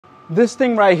This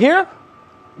thing right here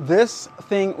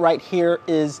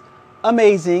is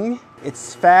amazing.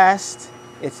 It's fast,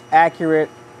 it's accurate.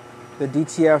 The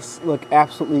DTFs look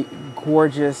absolutely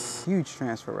gorgeous. Huge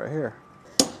transfer right here.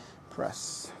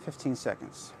 Press, 15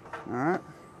 seconds. All right,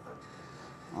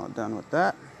 all done with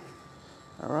that.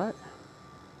 All right,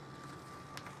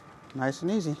 nice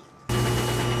and easy.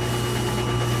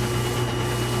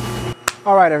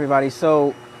 All right, everybody,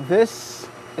 so this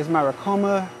is my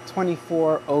Ricoma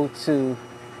 2402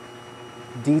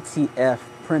 DTF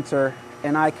printer,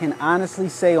 and I can honestly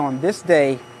say on this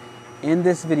day, in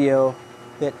this video,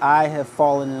 that I have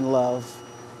fallen in love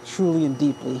truly and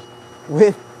deeply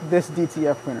with this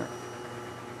DTF printer.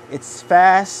 It's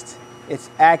fast, it's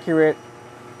accurate,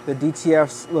 the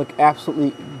DTFs look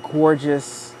absolutely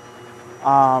gorgeous.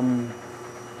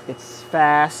 It's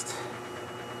fast,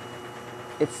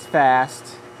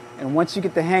 and once you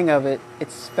get the hang of it,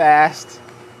 it's fast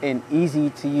and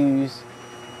easy to use.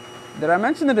 Did I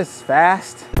mention that it's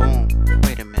fast? Boom,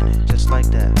 wait a minute, just like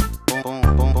that. Boom,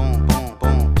 boom, boom, boom, boom,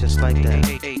 boom, just like that.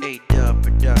 A-Dubb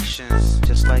Productions,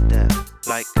 just like that.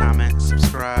 Like, comment,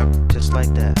 subscribe, just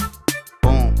like that.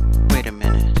 Boom, wait a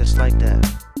minute, just like that.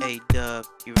 A-Dubb,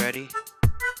 you ready?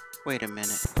 Wait a minute.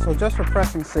 So just for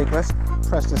pressing's sake, let's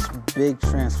press this big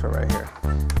transfer right here.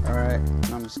 All right, and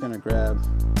I'm just gonna grab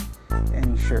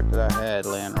any shirt that I had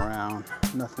laying around.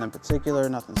 Nothing in particular,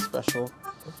 nothing special.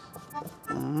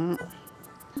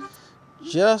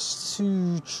 Just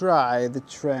to try the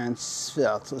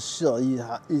transfer to show you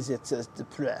how easy it is to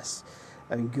press.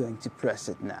 I'm going to press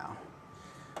it now.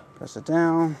 Press it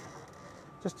down,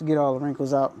 just to get all the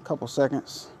wrinkles out, a couple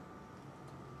seconds.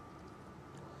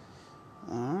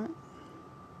 All right,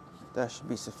 that should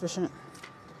be sufficient.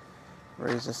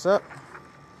 Raise this up,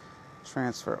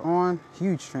 transfer on,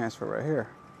 huge transfer right here.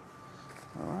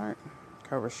 All right,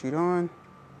 cover sheet on,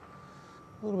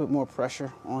 a little bit more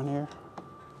pressure on here.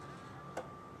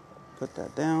 Put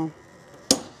that down,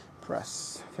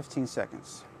 press, 15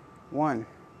 seconds. 1,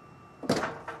 all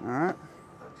right,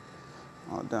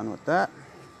 all done with that.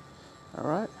 All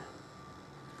right,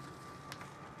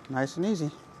 nice and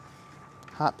easy,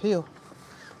 hot peel.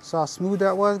 Saw how smooth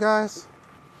that was, guys?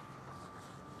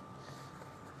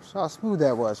 Saw how smooth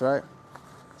that was, right?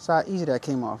 Saw how easy that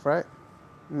came off, right?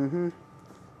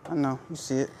 I know, you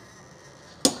see it.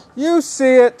 You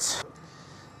see it!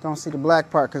 Don't see the black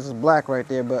part because it's black right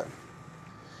there, but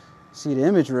see the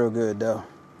image real good, though.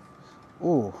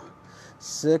 Ooh.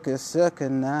 Sucker, sucker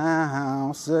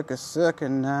now. Sucker, sucker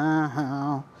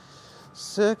now.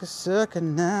 Sucker, sucker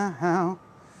now.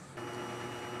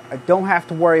 I don't have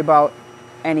to worry about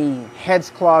any heads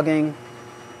clogging.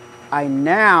 I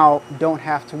now don't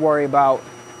have to worry about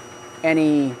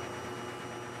any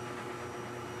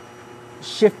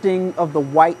shifting of the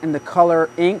white and the color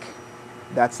ink.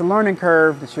 That's a learning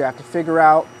curve that you have to figure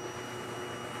out.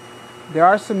 There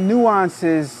are some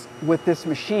nuances with this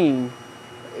machine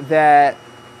that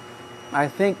I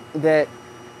think that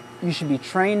you should be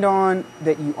trained on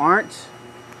that you aren't.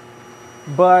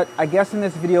 But I guess in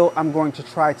this video, I'm going to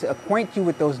try to acquaint you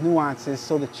with those nuances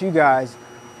so that you guys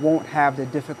won't have the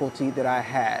difficulty that I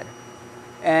had.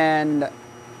 And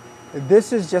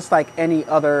this is just like any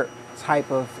other type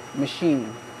of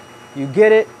machine. You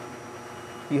get it,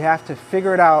 you have to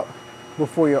figure it out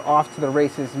before you're off to the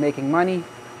races making money.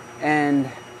 And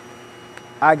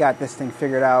I got this thing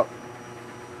figured out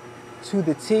to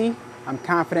the T. I'm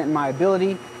confident in my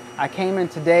ability. I came in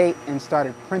today and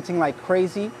started printing like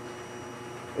crazy.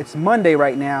 It's Monday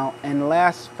right now, and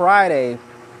last Friday,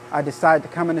 I decided to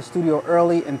come in the studio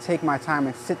early and take my time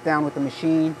and sit down with the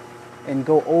machine and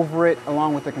go over it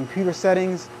along with the computer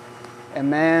settings. And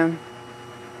man,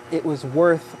 it was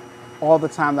worth all the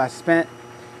time that I spent.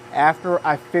 After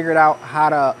I figured out how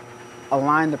to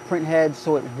align the print head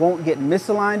so it won't get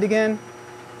misaligned again,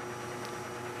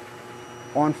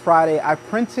 on Friday, I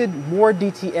printed more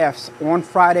DTFs on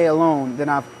Friday alone than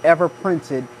I've ever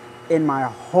printed in my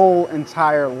whole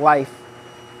entire life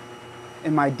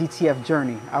in my DTF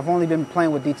journey. I've only been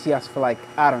playing with DTFs for like,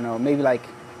 I don't know, maybe like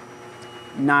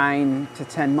 9 to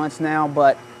 10 months now,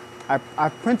 but I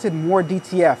printed more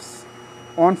DTFs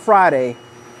on Friday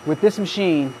with this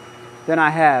machine than I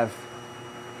have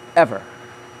ever.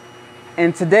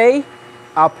 And today,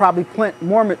 I'll probably print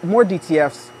more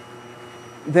DTFs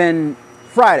than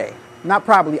Friday. Not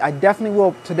probably, I definitely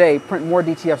will today print more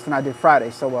DTFs than I did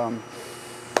Friday. So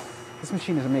this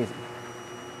machine is amazing.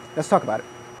 Let's talk about it.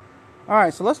 All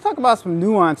right, so let's talk about some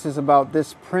nuances about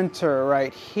this printer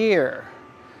right here.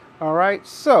 All right,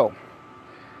 so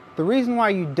the reason why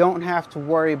you don't have to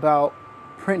worry about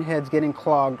print heads getting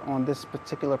clogged on this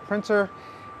particular printer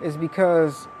is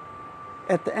because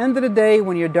At the end of the day,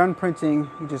 when you're done printing,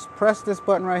 you just press this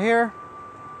button right here.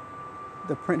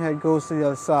 The print head goes to the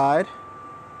other side.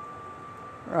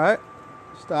 All right,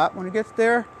 stop when it gets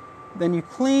there. Then you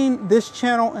clean this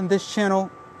channel and this channel.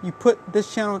 You put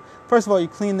this channel, first of all, you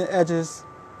clean the edges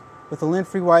with a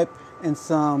lint-free wipe and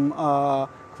some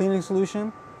cleaning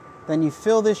solution. Then you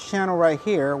fill this channel right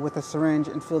here with a syringe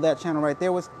and fill that channel right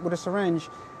there with a syringe.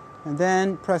 And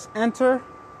then press enter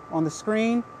on the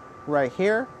screen right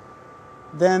here.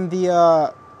 Then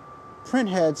the print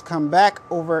heads come back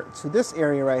over to this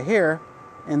area right here,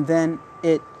 and then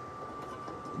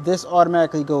this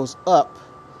automatically goes up,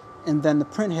 and then the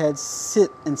print heads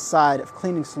sit inside of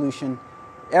cleaning solution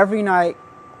every night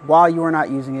while you are not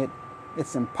using it.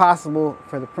 It's impossible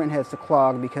for the print heads to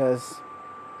clog because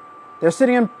they're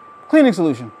sitting in cleaning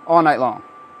solution all night long.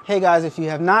 Hey guys, if you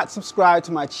have not subscribed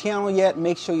to my channel yet,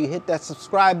 make sure you hit that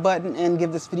subscribe button and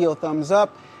give this video a thumbs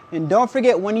up. And don't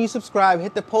forget, when you subscribe,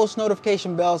 hit the post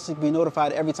notification bell so you can be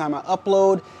notified every time I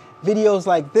upload videos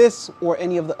like this or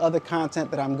any of the other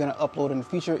content that I'm going to upload in the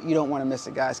future. You don't want to miss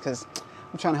it, guys, because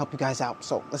I'm trying to help you guys out.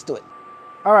 So let's do it.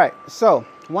 All right, so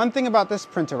one thing about this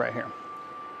printer right here.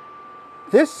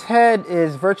 This head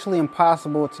is virtually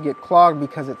impossible to get clogged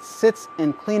because it sits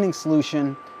in cleaning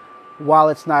solution while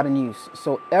it's not in use.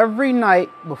 So every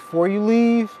night before you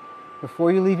leave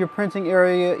your printing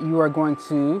area, you are going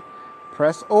to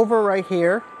press over right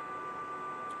here.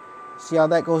 See how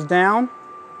that goes down?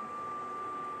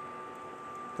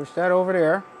 Push that over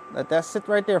there. Let that sit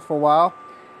right there for a while.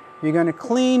 You're going to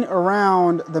clean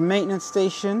around the maintenance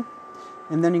station,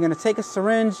 and then you're going to take a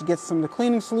syringe, get some of the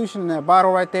cleaning solution in that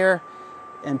bottle right there,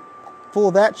 and fill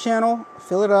that channel,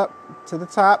 fill it up to the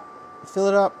top, fill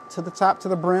it up to the top to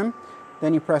the brim.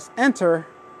 Then you press enter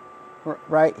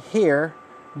right here.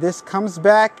 This comes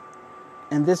back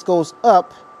and this goes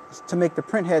up to make the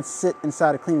print head sit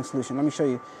inside a cleaning solution. Let me show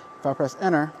you. If I press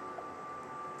enter,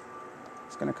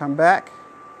 it's going to come back,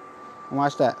 and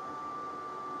watch that.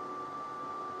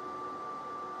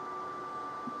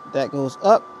 That goes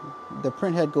up, the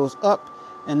print head goes up,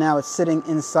 and now it's sitting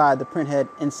inside the print head,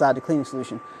 inside the cleaning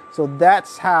solution. So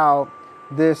that's how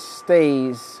this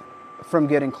stays from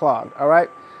getting clogged. All right,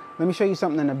 let me show you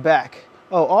something in the back.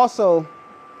 Oh, also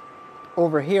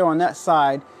over here on that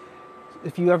side,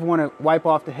 if you ever want to wipe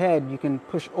off the head, you can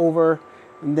push over,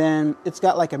 and then it's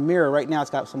got like a mirror. Right now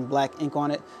it's got some black ink on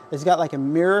it. It's got like a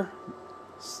mirror,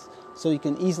 so you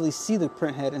can easily see the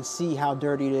print head and see how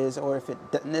dirty it is, or if it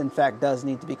in fact does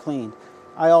need to be cleaned.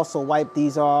 I also wipe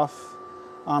these off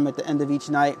at the end of each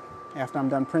night after I'm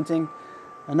done printing.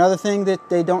 Another thing that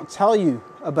they don't tell you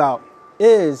about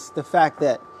is the fact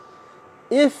that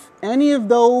if any of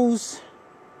those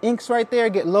inks right there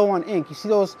get low on ink, you see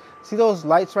those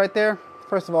lights right there?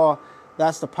 First of all,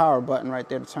 that's the power button right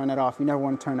there to turn that off. You never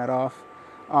want to turn that off.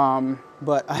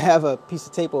 But I have a piece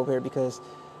of tape over here because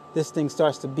this thing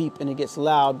starts to beep and it gets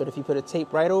loud. But if you put a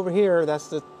tape right over here, that's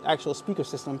the actual speaker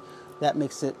system. That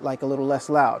makes it like a little less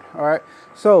loud. All right.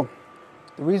 So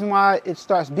the reason why it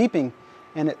starts beeping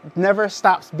and it never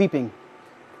stops beeping,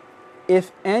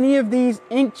 if any of these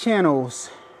ink channels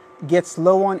gets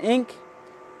low on ink,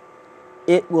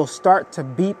 it will start to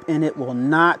beep and it will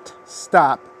not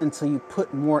stop until you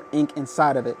put more ink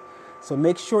inside of it. So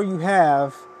make sure you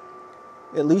have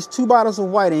at least 2 bottles of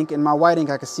white ink. And my white ink,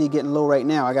 I can see getting low right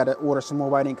now. I got to order some more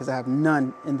white ink because I have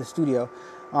none in the studio.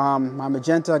 My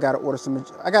magenta, I got to order some.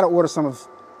 I got to order some of.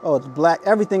 Oh, it's black.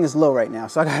 Everything is low right now,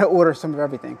 so I got to order some of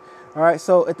everything. All right.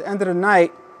 So at the end of the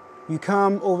night, you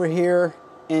come over here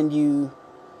and you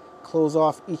close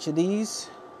off each of these.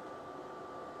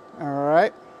 All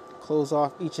right. Close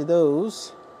off each of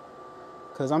those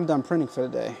because I'm done printing for the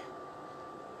day.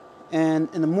 And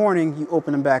in the morning, you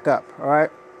open them back up. All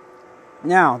right.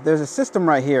 Now, there's a system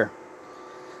right here.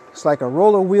 It's like a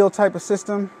roller wheel type of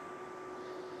system.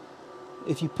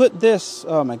 If you put this,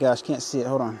 oh my gosh, can't see it.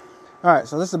 Hold on. All right,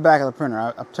 so this is the back of the printer.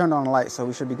 I've turned on the light, so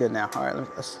we should be good now. All right,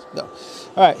 let's go.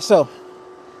 All right, so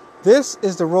this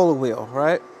is the roller wheel,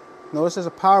 right? Notice there's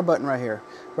a power button right here.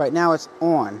 Right now it's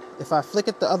on. If I flick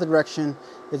it the other direction,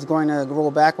 it's going to roll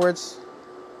backwards.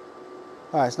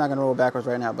 All right, it's not going to roll backwards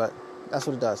right now, but that's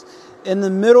what it does. In the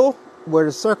middle, where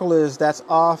the circle is, that's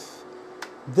off.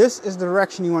 This is the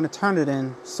direction you want to turn it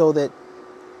in so that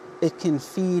it can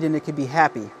feed and it can be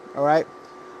happy, all right?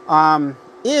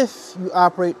 If you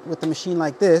operate with the machine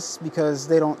like this, because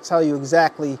they don't tell you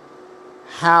exactly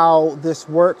how this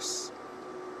works,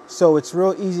 so it's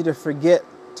real easy to forget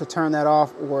to turn that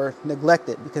off or neglect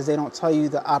it because they don't tell you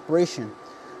the operation.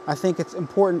 I think it's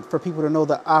important for people to know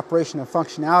the operation and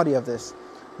functionality of this.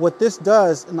 What this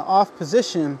does in the off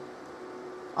position,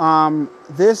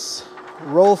 this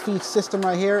roll feed system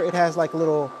right here. It has like a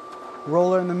little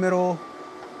roller in the middle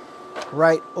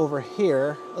right over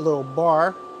here, a little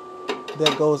bar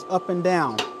that goes up and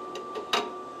down.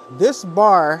 This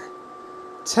bar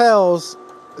tells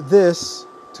this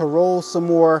to roll some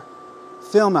more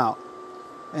film out.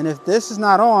 And if this is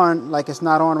not on, like it's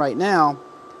not on right now,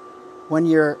 when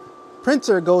your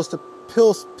printer goes to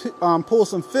pull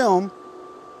some film,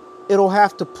 it'll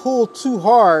have to pull too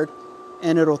hard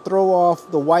and it'll throw off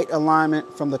the white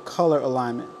alignment from the color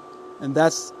alignment. And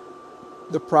that's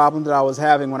the problem that I was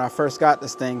having when I first got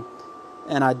this thing.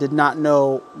 And I did not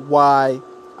know why.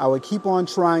 I would keep on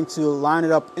trying to line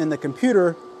it up in the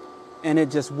computer and it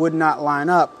just would not line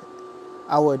up.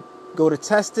 I would go to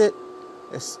test it.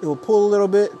 It will pull a little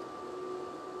bit.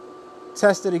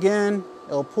 Test it again.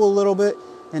 It'll pull a little bit.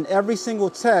 And every single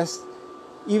test,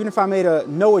 even if I made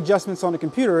no adjustments on the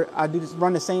computer, I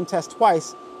run the same test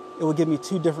twice, it would give me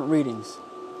 2 different readings.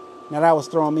 Now that was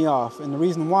throwing me off. And the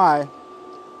reason why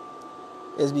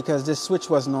is because this switch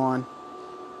wasn't on.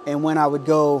 And when I would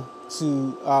go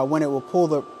to, when it will pull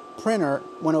the printer,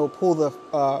 when it will pull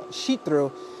the sheet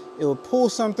through, it would pull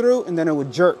some through and then it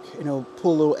would jerk and it would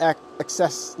pull a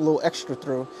little extra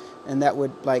through, and that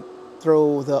would like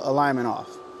throw the alignment off.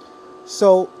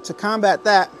 So to combat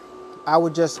that, I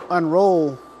would just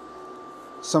unroll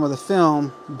some of the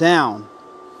film down.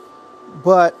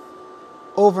 But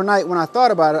overnight when I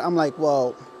thought about it, I'm like,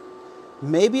 well,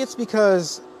 maybe it's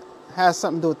because it has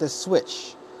something to do with this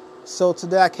switch. So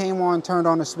today I came on, turned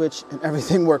on the switch, and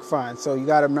everything worked fine. So you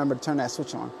got to remember to turn that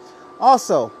switch on.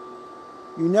 Also,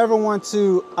 you never want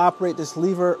to operate this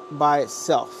lever by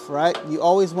itself, right? You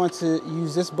always want to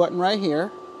use this button right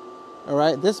here. All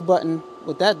right, this button,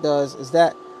 what that does is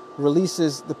that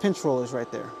releases the pinch rollers right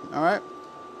there. All right,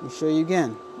 let me show you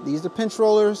again. These are pinch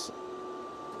rollers.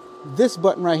 This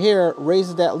button right here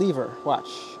raises that lever. Watch.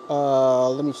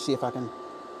 Let me see if I can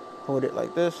hold it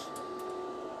like this.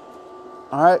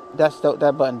 All right, that's what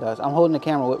that button does. I'm holding the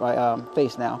camera with my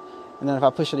face now. And then if I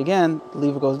push it again, the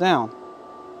lever goes down.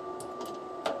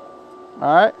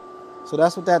 All right, so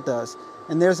that's what that does.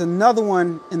 And there's another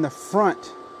one in the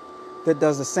front that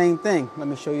does the same thing. Let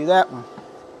me show you that one.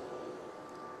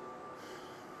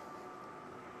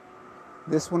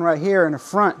 This one right here in the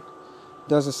front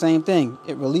does the same thing.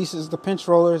 It releases the pinch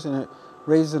rollers and it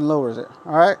raises and lowers it.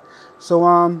 All right,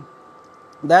 so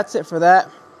that's it for that.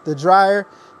 The dryer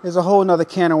is a whole nother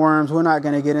can of worms. We're not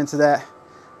going to get into that,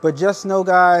 but just know,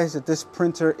 guys, that this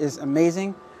printer is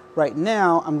amazing. Right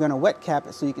now I'm going to wet cap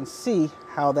it so you can see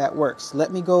how that works.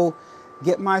 Let me go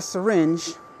get my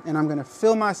syringe, and I'm going to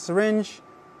fill my syringe,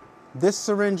 this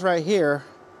syringe right here,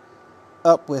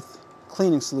 up with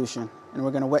cleaning solution, and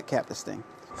we're going to wet cap this thing.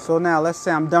 So now let's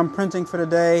say I'm done printing for the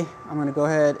day. I'm going to go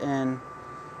ahead and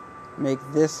make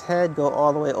this head go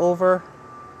all the way over,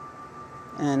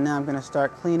 and now I'm going to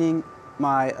start cleaning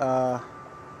my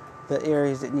the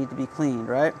areas that need to be cleaned,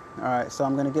 right? All right, so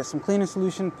I'm going to get some cleaning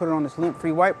solution, put it on this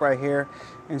lint-free wipe right here,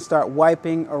 and start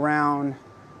wiping around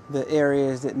the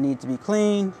areas that need to be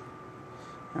cleaned.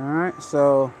 All right,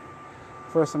 so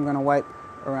first I'm going to wipe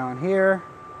around here,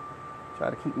 try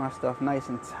to keep my stuff nice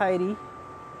and tidy.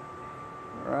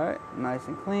 All right, nice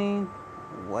and clean.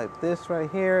 Wipe this right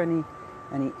here,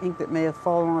 any ink that may have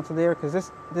fallen onto there,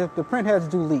 because the print heads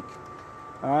do leak,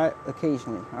 all right,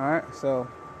 occasionally. All right, so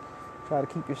try to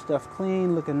keep your stuff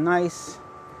clean, looking nice.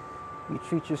 You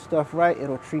treat your stuff right,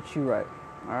 it'll treat you right.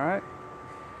 All right.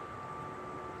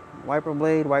 Wiper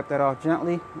blade, wipe that off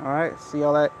gently. All right, see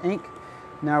all that ink?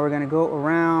 Now we're going to go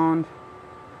around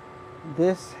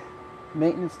this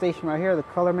maintenance station right here, the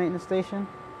color maintenance station.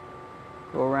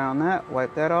 Go around that,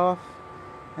 wipe that off.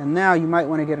 And now you might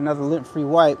want to get another lint-free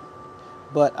wipe,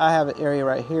 but I have an area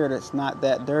right here that's not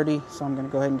that dirty, so I'm going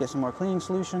to go ahead and get some more cleaning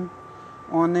solution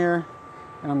on there.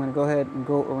 And I'm going to go ahead and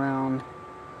go around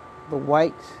the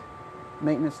white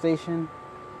maintenance station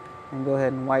and go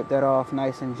ahead and wipe that off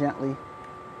nice and gently.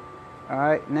 All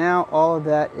right, now all of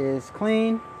that is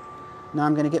clean. Now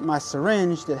I'm going to get my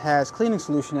syringe that has cleaning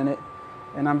solution in it,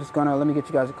 and I'm just going to, let me get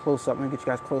you guys a close-up. Let me get you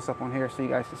guys close up on here so you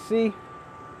guys can see.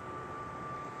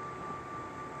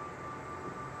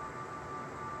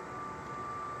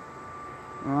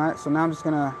 All right, so now I'm just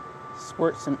going to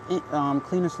squirt some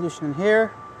cleaning solution in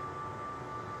here.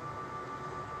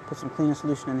 Put some cleaning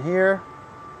solution in here.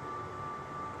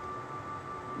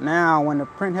 Now, when the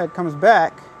print head comes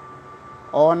back,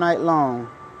 all night long,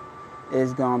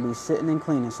 is going to be sitting in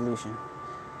cleaning solution.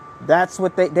 That's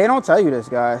what they don't tell you this,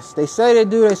 guys. They say they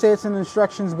do, they say it's in the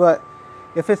instructions, but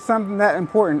if it's something that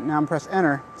important, now I'm press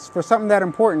enter, for something that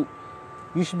important,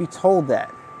 you should be told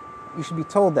that. You should be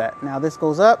told that. Now this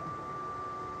goes up.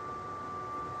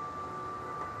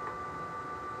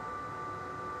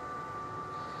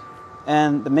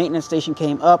 and the maintenance station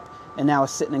came up, and now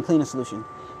it's sitting in cleaning solution.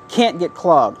 Can't get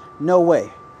clogged, no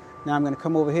way. Now I'm gonna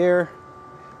come over here,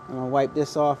 I'm gonna wipe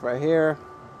this off right here.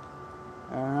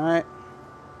 All right,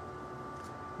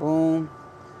 boom,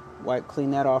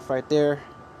 clean that off right there,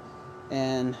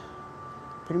 and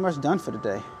pretty much done for the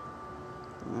day.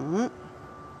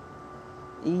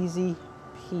 Easy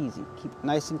peasy, keep it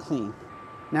nice and clean.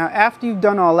 Now after you've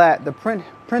done all that, the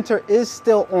printer is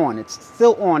still on. It's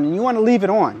still on, and you want to leave it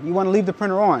on. You want to leave the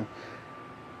printer on,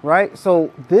 right?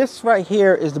 So this right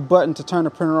here is the button to turn the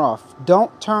printer off.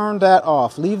 Don't turn that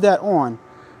off, leave that on.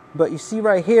 But you see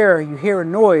right here, you hear a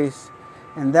noise,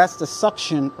 and that's the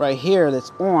suction right here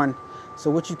that's on.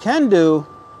 So what you can do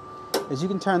is you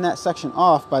can turn that suction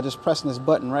off by just pressing this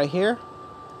button right here.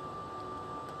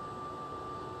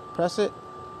 Press it.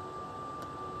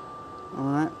 All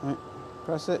right,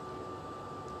 press it.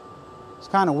 It's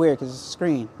kind of weird because it's a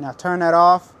screen. Now turn that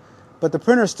off, but the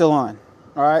printer's still on.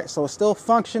 All right, so it's still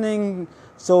functioning.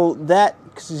 So that,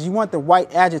 because you want the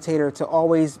white agitator to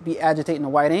always be agitating the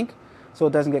white ink so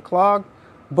it doesn't get clogged.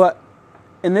 But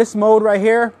in this mode right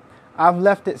here, I've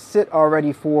left it sit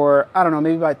already for, I don't know,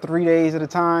 maybe about 3 days at a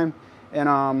time. And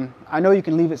I know you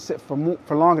can leave it sit for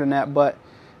longer than that, but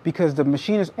because the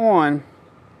machine is on,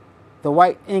 the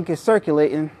white ink is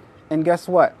circulating, and guess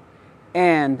what?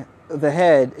 And the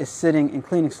head is sitting in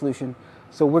cleaning solution,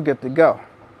 so we're good to go.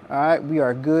 All right, we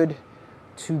are good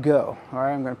to go. All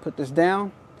right, I'm gonna put this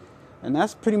down, and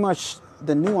that's pretty much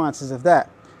the nuances of that.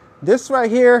 This right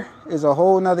here is a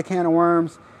whole nother can of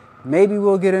worms. Maybe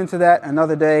we'll get into that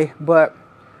another day, but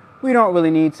we don't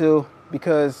really need to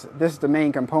because this is the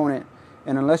main component,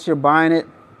 and unless you're buying it,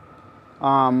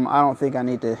 I don't think I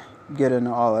need to get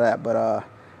into all of that, but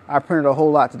I printed a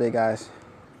whole lot today, guys.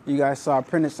 You guys saw I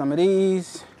printed some of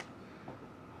these,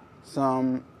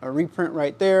 a reprint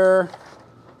right there,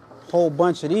 whole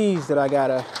bunch of these that I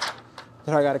gotta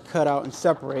cut out and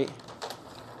separate.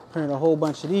 Printed a whole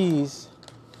bunch of these,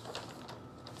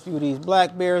 a few of these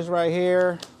black bears right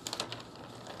here.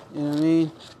 You know what I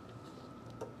mean?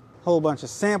 Whole bunch of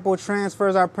sample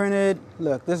transfers I printed.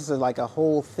 Look, this is like a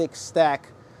whole thick stack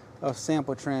of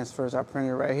sample transfers I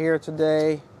printed right here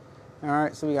today. All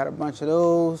right, so we got a bunch of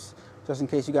those, just in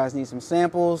case you guys need some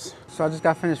samples. So I just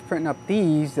got finished printing up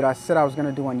these that I said I was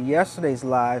gonna do on yesterday's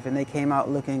live, and they came out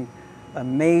looking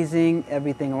amazing.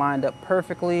 Everything lined up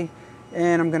perfectly.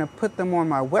 And I'm gonna put them on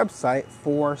my website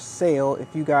for sale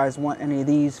if you guys want any of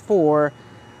these for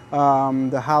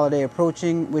the holiday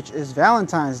approaching, which is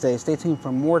Valentine's Day. Stay tuned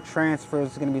for more transfers.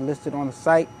 It's gonna be listed on the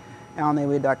site,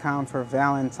 allenaway.com, for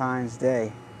Valentine's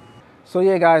Day. So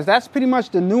yeah, guys, that's pretty much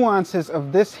the nuances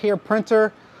of this here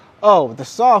printer. Oh, the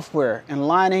software and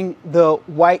lining the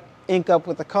white ink up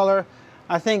with the color.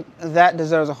 I think that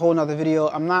deserves a whole nother video.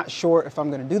 I'm not sure if I'm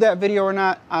gonna do that video or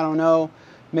not. I don't know.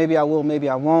 Maybe I will, maybe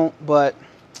I won't, but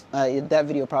that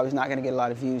video probably is not gonna get a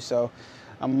lot of views, so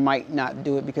I might not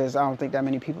do it because I don't think that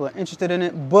many people are interested in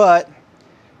it. But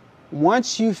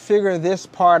once you figure this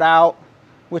part out,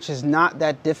 which is not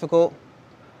that difficult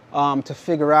to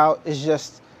figure out, it's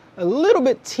just a little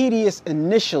bit tedious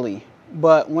initially,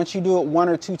 but once you do it 1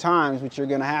 or 2 times, which you're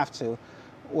gonna have to,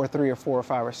 or 3 or 4 or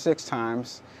 5 or 6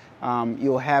 times,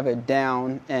 you'll have it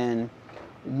down. And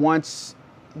once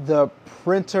the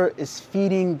printer is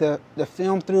feeding the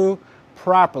film through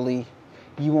properly,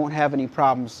 you won't have any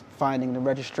problems finding the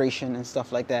registration and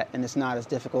stuff like that, and it's not as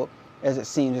difficult as it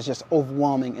seems. It's just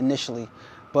overwhelming initially,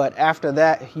 but after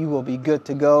that you will be good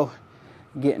to go,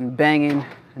 getting banging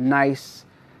nice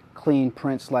clean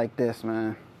prints like this,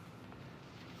 man.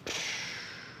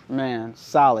 Man,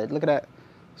 solid. Look at that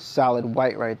solid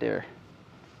white right there.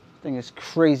 This thing is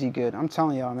crazy good. I'm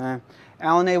telling y'all, man.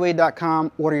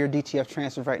 AllenAway.com. Order your DTF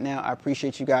transfers right now. I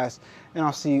appreciate you guys, and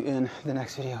I'll see you in the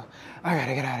next video. I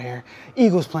gotta get out of here.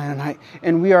 Eagles playing tonight,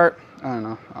 and we are, I don't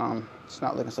know, it's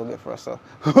not looking so good for us, so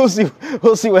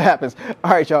we'll see what happens.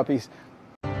 All right, y'all, peace.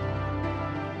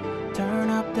 Turn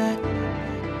up that,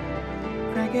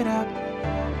 crank it up.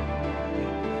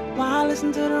 Why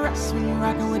listen to the rest when you're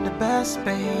rocking with the best,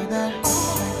 baby?